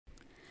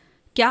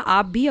क्या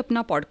आप भी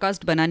अपना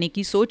पॉडकास्ट बनाने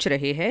की सोच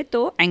रहे हैं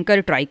तो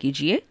एंकर ट्राई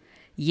कीजिए।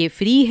 ये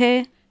फ्री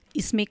है।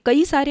 इसमें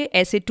कई सारे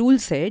ऐसे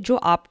टूल्स हैं जो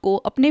आपको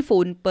अपने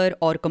फ़ोन पर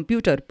और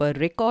कंप्यूटर पर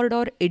रिकॉर्ड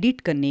और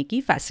एडिट करने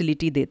की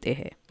फैसिलिटी देते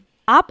हैं।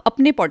 आप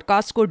अपने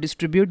पॉडकास्ट को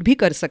डिस्ट्रीब्यूट भी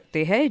कर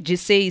सकते हैं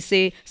जिससे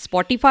इसे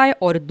स्पॉटिफाई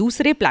और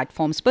दूसरे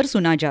प्लेटफॉर्म्स पर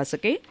सुना जा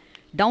सके।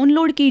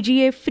 डाउनलोड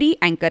कीजिए फ्री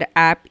एंकर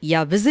ऐप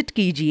या विजिट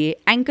कीजिए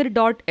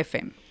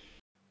anchor.fm।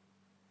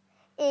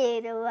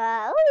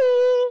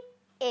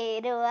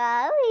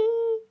 एरवावी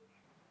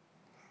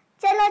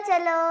चलो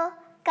चलो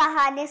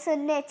कहानी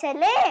सुनने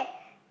चले।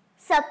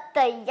 सब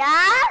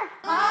तैयार?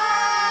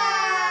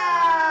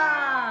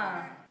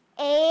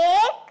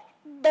 एक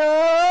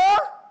दो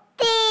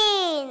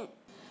तीन।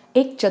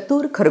 एक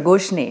चतुर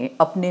खरगोश ने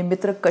अपने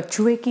मित्र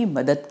कछुए की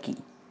मदद की।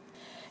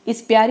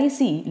 इस प्यारी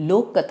सी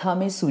लोक कथा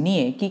में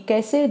सुनिए कि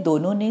कैसे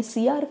दोनों ने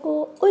सियार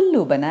को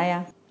उल्लू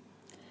बनाया।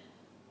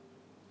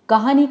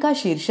 कहानी का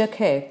शीर्षक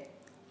है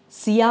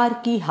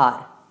सियार की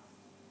हार।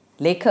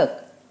 लेखक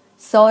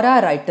सौरा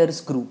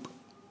राइटर्स ग्रुप।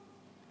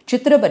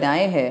 चित्र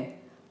बनाए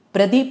हैं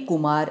प्रदीप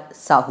कुमार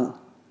साहू।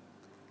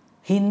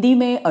 हिंदी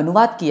में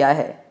अनुवाद किया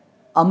है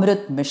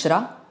अमृत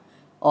मिश्रा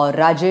और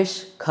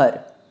राजेश खर।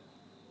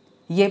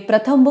 ये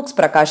प्रथम बुक्स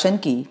प्रकाशन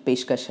की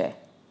पेशकश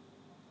है।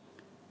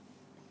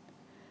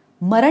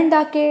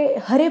 मरंडा के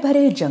हरे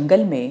भरे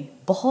जंगल में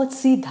बहुत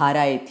सी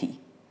धाराएं थी।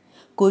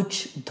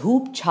 कुछ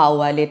धूप छाव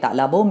वाले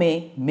तालाबों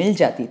में मिल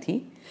जाती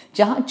थी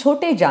जहां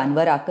छोटे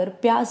जानवर आकर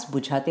प्यास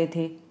बुझाते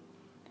थे।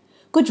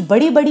 कुछ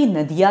बड़ी बड़ी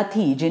नदियां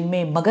थी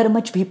जिनमें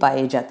मगरमच्छ भी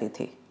पाए जाते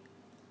थे।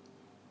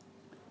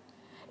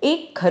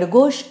 एक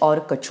खरगोश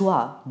और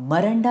कछुआ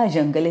मरंडा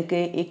जंगल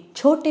के एक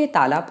छोटे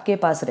तालाब के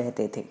पास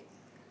रहते थे।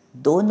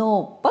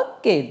 दोनों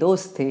पक्के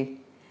दोस्त थे।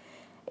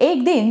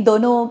 एक दिन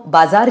दोनों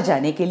बाजार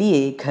जाने के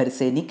लिए घर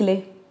से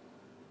निकले।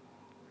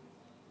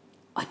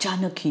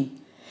 अचानक ही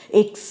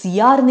एक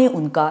सियार ने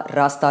उनका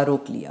रास्ता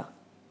रोक लिया।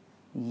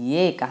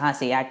 ये कहां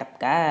से आ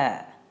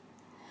टपका?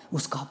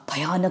 उसका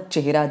भयानक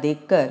चेहरा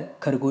देखकर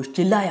खरगोश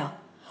चिल्लाया,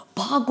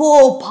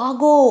 भागो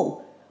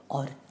भागो,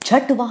 और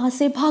झट वहां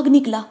से भाग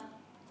निकला।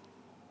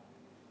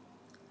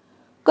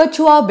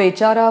 कछुआ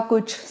बेचारा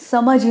कुछ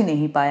समझ ही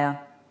नहीं पाया।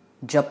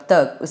 जब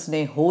तक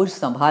उसने होश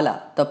संभाला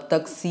तब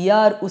तक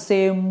सियार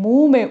उसे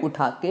मुंह में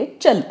उठा के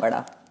चल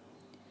पड़ा।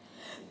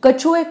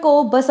 कछुए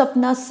को बस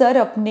अपना सर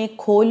अपने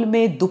खोल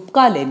में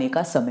दुबका लेने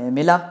का समय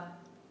मिला।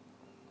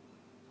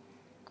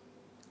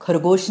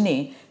 खरगोश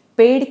ने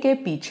पेड़ के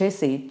पीछे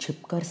से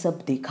छिपकर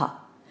सब देखा।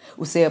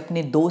 उसे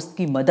अपने दोस्त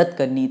की मदद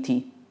करनी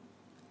थी।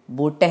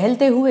 वो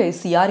टहलते हुए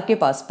सियार के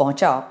पास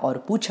पहुंचा और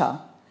पूछा,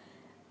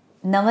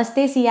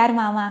 नमस्ते सियार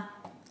मामा,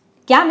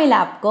 क्या मिला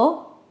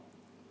आपको?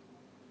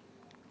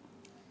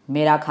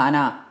 मेरा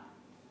खाना,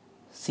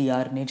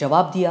 सियार ने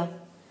जवाब दिया।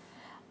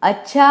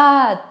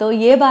 अच्छा तो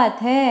ये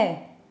बात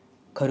है,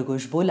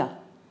 खरगोश बोला।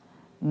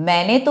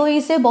 मैंने तो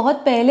इसे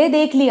बहुत पहले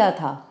देख लिया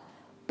था,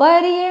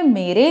 पर ये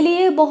मेरे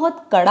लिए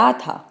बहुत कड़ा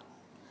था।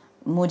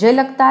 मुझे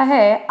लगता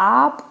है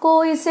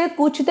आपको इसे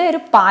कुछ देर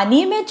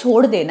पानी में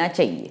छोड़ देना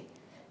चाहिए।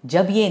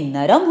 जब ये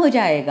नरम हो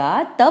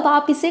जाएगा तब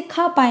आप इसे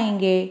खा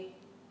पाएंगे।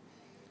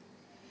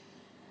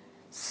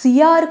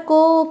 सियार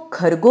को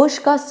खरगोश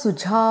का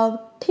सुझाव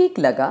ठीक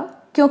लगा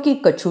क्योंकि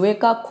कछुए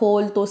का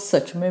खोल तो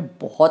सच में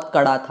बहुत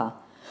कड़ा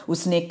था।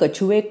 उसने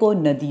कछुए को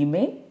नदी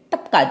में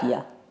टपका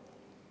दिया।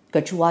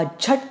 कछुआ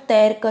झट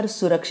तैरकर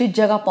सुरक्षित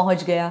जगह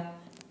पहुंच गया।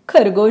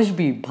 खरगोश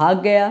भी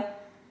भाग गया।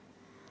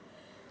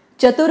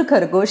 चतुर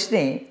खरगोश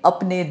ने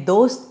अपने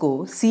दोस्त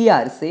को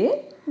सियार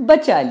से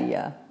बचा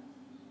लिया।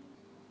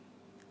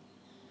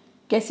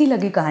 कैसी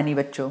लगी कहानी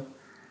बच्चों?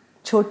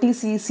 छोटी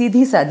सी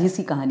सीधी साधी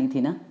सी कहानी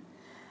थी ना।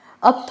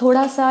 अब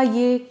थोड़ा सा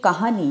ये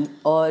कहानी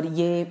और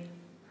ये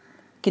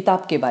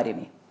किताब के बारे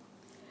में।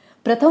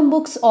 प्रथम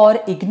बुक्स और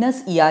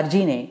इग्नस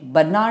ईआरजी ने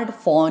बर्नार्ड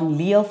फॉन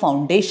लियर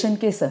फाउंडेशन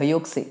के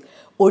सहयोग से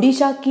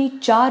ओडिशा की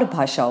 4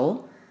 भाषाओं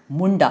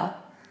मुंडा,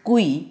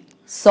 कुई,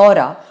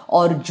 सौरा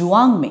और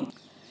जुआंग में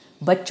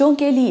बच्चों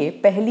के लिए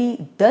पहली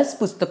 10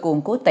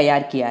 पुस्तकों को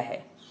तैयार किया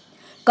है।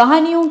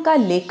 कहानियों का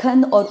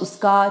लेखन और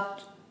उसका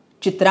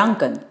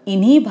चित्रांकन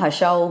इन्हीं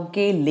भाषाओं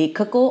के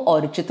लेखकों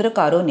और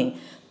चित्रकारों ने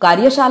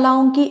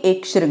कार्यशालाओं की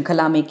एक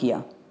श्रृंखला में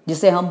किया,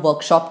 जिसे हम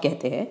वर्कशॉप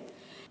कहते हैं।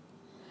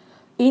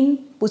 इन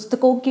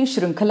पुस्तकों की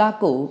श्रृंखला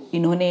को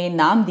इन्होंने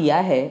नाम दिया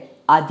है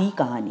आदि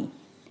कहानी।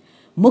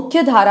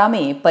 मुख्य धारा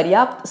में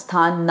पर्याप्त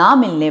स्थान ना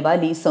मिलने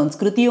वाली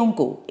संस्कृतियों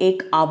को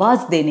एक आवाज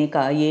देने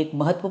का ये एक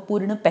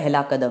महत्वपूर्ण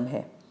पहला कदम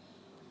है।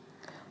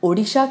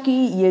 ओडिशा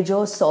की ये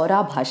जो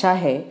सौरा भाषा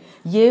है,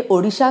 ये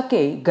ओडिशा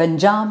के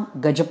गंजाम,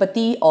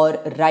 गजपति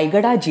और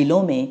रायगढ़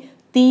जिलों में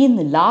 3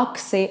 लाख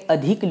से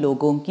अधिक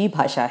लोगों की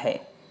भाषा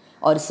है।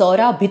 और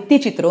सौरा भित्ति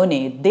चित्रों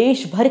ने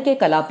देश भर के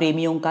कला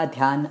प्रेमियों का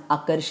ध्यान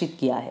आकर्षित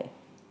किया है।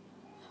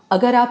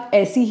 अगर आप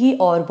ऐसी ही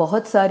और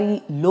बहुत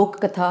सारी लोक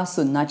कथा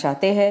सुनना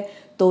चाहते हैं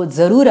तो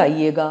ज़रूर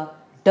आइएगा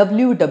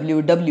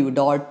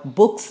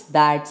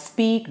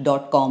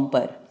www.booksthatspeak.com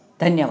पर।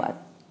 धन्यवाद।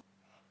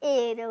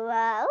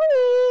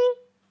 एरवावी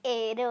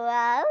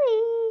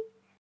एरवावी।